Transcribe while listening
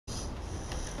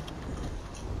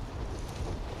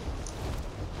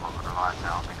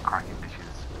cracking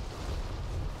bitches.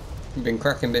 You've been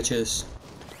cracking bitches.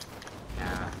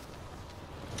 Yeah.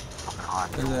 Fucking high.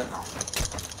 Is it?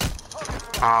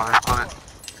 Oh, they've got it.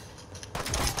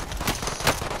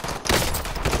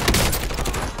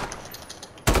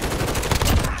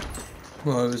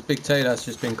 Well, it was Big Tay that's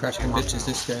just been cracking bitches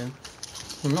this game.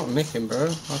 I'm not nicking, bro.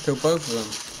 I killed both of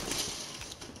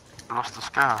them. Lost the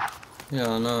scar.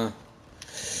 Yeah, I know.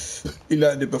 He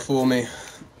landed before me.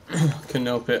 Couldn't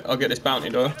help it. I'll get this bounty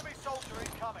though.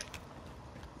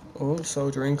 Oh,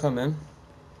 soldier incoming.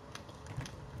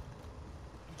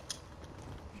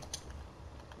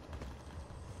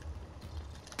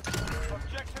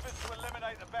 Objective is to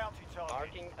eliminate the bounty target.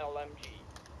 Marking LMG.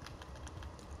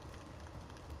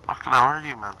 Fucking hell, where are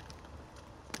you, man?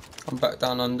 I'm back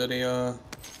down under the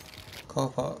car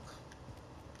park.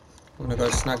 I'm gonna go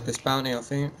snag this bounty, I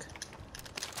think.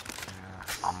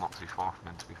 Yeah, I'm not too far from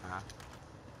him, to be fair.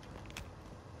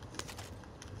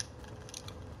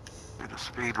 Do the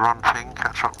speed run thing,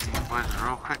 catch up to you boys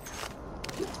real quick.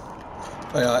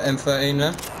 Oh yeah, M13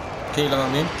 there. Kilo,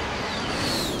 I mean.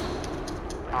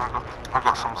 I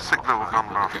got some sick little gun,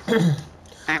 bro.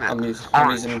 Seen it? I'm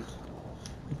Orange. using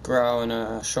growl and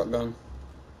a shotgun.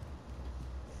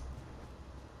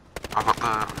 I got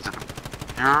the, is it the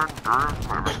urine,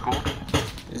 whatever it's called.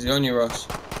 Is he on you, Ross?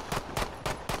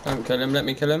 Don't kill him, let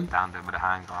me kill him. Downed him with a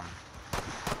handgun.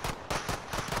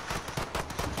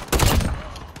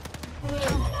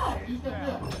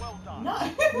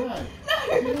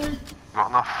 Got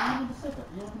enough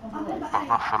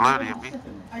for loading at me.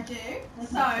 I do.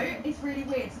 So it's really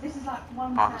weird. So this is like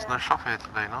one. Oh, there's no shop here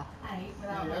today, no? 8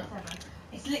 without 7.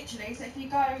 It's literally so if you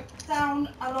go down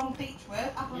along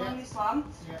Beechwood, up along this one,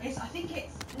 it's I think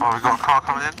it's. Oh, we got a car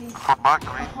coming in. A car back, I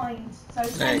mean. Behind. So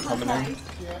They ain't coming in.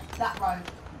 that road.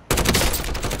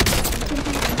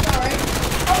 Sorry.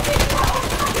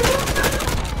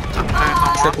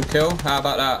 Oh, Triple kill, how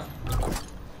about that?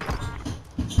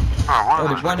 Oh,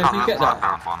 did one of you get that?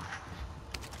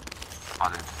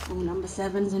 I did. Oh, number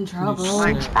 7's in trouble.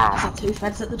 Thanks, bro. Just had 2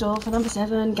 feds at the door for number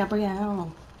 7,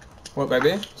 Gabrielle. What,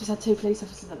 baby? Just had 2 police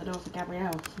officers at the door for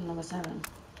Gabrielle from number 7.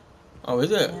 Oh,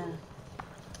 is it? Yeah.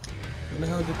 What the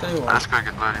hell did they want? Let's go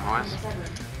get loading, boys. Number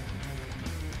 7.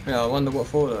 Yeah, I wonder what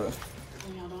for though.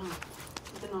 Yeah, I don't know.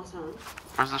 Didn't ask her.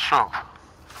 Where's the shop?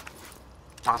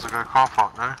 Might as well go car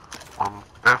park, no? On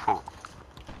airport.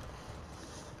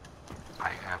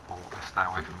 Hey, airport. Let's stay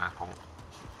away from airport.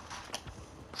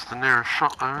 It's the nearest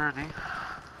shop though, really.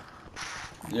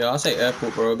 Yeah, I'll say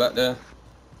airport, bro, back there.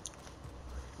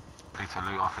 Need to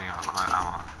loot, I think I've got no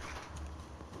ammo.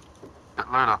 Get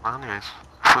load up, man, anyways.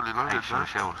 Fully loaded, no?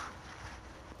 Shield.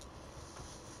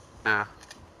 Yeah.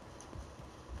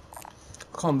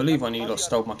 I can't believe one of you lot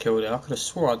stole my kill there. I could have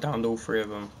swore I downed all 3 of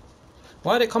them.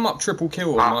 Why did it come up triple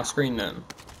kill on my screen then?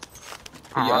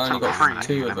 But yeah, I only got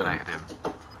 2 of them.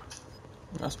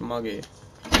 That's muggy.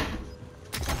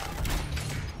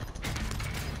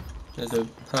 There's a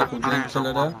purple blink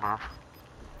killer there.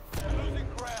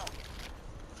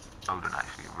 Odin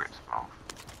actually rips, bro.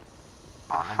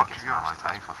 Oh, let me get some ammo,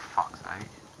 Tay, for fuck's sake.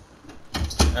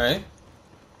 Hey.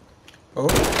 Oh.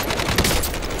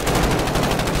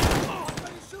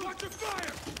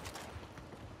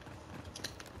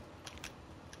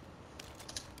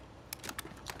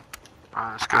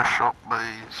 Let's go shop,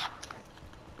 please.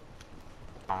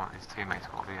 I want his teammates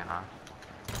got to be in now.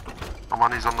 My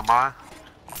money's on the buy.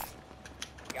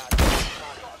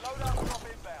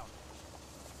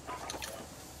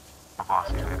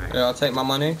 Yeah, I'll take my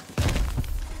money.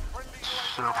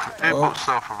 Airport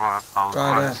self-revive. Oh,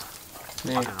 Guy there. Christ. I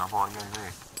Me. didn't know what you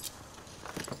knew.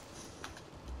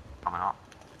 Coming up.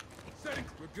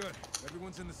 We're good.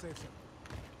 Everyone's in the safe zone.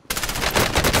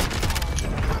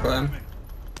 Got him.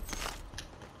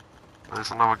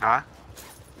 There's another guy.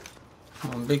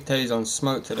 Big Tay's on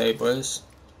smoke today, boys.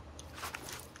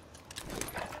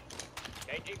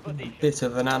 Bit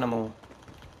of an animal.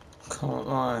 Can't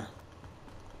lie.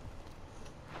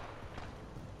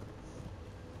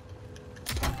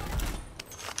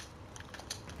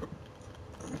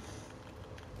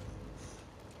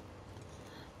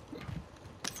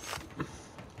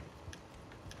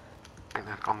 I think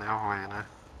they've gone the other way, you know.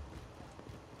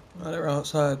 Oh, they're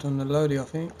outside on the loadie, I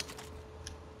think.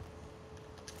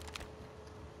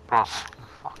 Ross.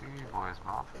 Fuck you boys,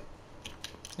 man.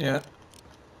 Yeah.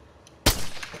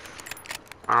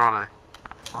 Where are they?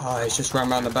 Oh, he's just run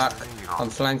round the back. I'm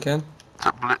flanking.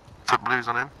 Took blues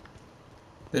on him.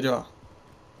 Did you?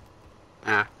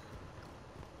 Yeah.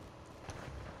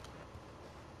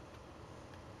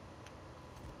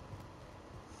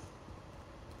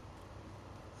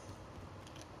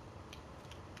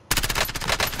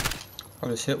 I'll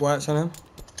just hit whites on him.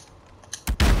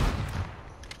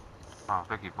 Oh,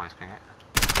 Biggie boys ping it.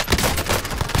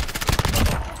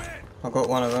 I got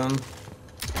one of them.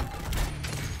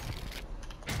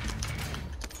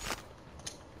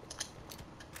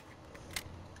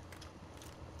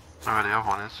 Where the other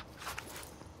one is?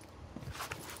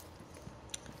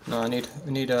 No, I need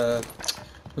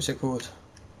what's it called?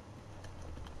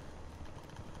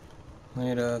 I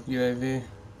need a UAV.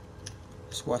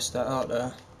 Just watch that out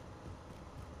there.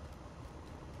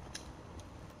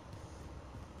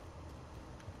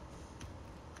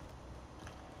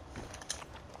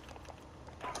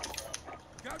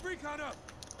 Got recon up.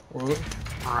 Whoop.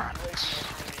 Right.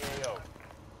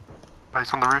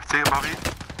 Base on the roof, T above you.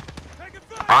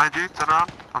 Behind you, turn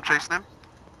around. I'm chasing him.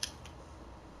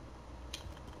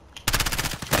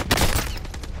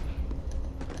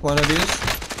 One of these.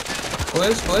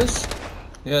 Boys.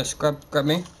 Yes, grab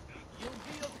me.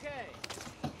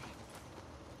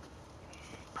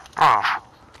 Oh,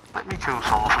 let me kill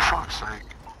someone for fuck's sake.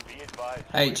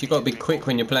 H, you gotta be quick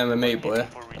when you're playing with me, boy.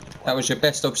 That was your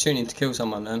best opportunity to kill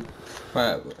someone then.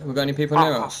 Right, we got any people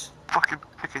near us? Fucking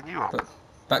picking you up. But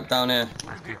back down here.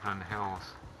 There's people in the hills.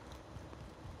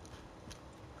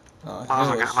 Oh, Might as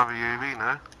well get hills. another UAV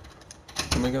now.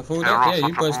 Can we go forward? Yeah, Ross, Yeah, I'll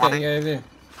you drop boys the get money. UAV.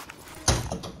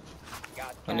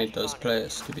 I need those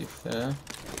players to be fair.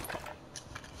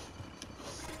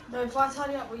 No, if I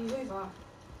tidy up, will you hoover?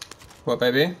 What,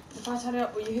 baby? If I tidy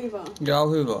up, will you hoover? Yeah, I'll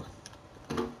hoover.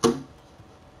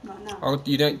 Not now. Oh,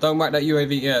 you don't whack that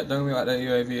UAV yet. Don't whack that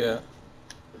UAV yet.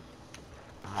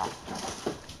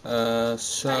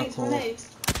 Circle.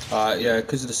 Alright, yeah,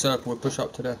 because of the circle, we push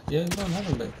up to there. Yeah, go on, have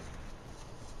them, babe.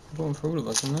 Go on for all of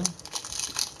us, isn't it?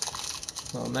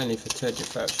 Well, mainly for Ted, you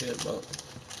fat shit, but.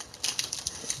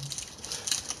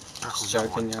 Just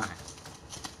joking, yeah.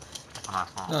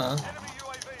 No. Enemy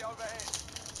UAV overhead.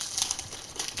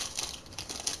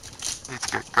 Need to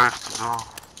get ghosts as well.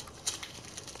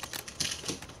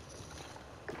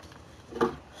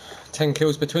 10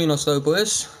 kills between us though,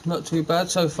 boys. Not too bad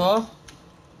so far.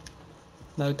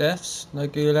 No deaths, no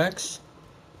gulags.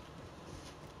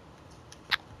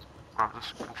 Right,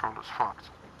 this controller's fucked.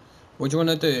 What do you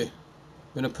want to do? You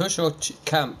want to push or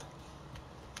camp?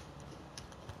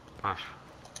 Push.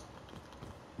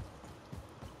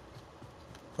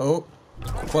 Oh,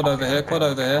 quad over here, quad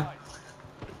over here.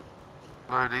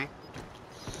 Loadie.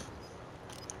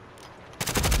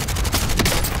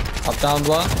 I've downed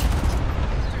one.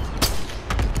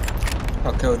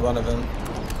 I killed one of them.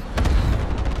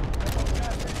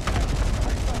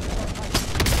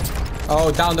 Oh,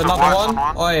 downed another one.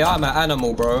 Oh yeah, I'm an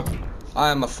animal, bro. I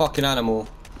am a fucking animal.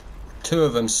 Two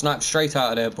of them sniped straight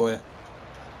out of there, boy.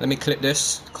 Let me clip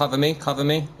this. Cover me, cover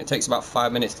me. It takes about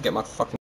 5 minutes to get my fucking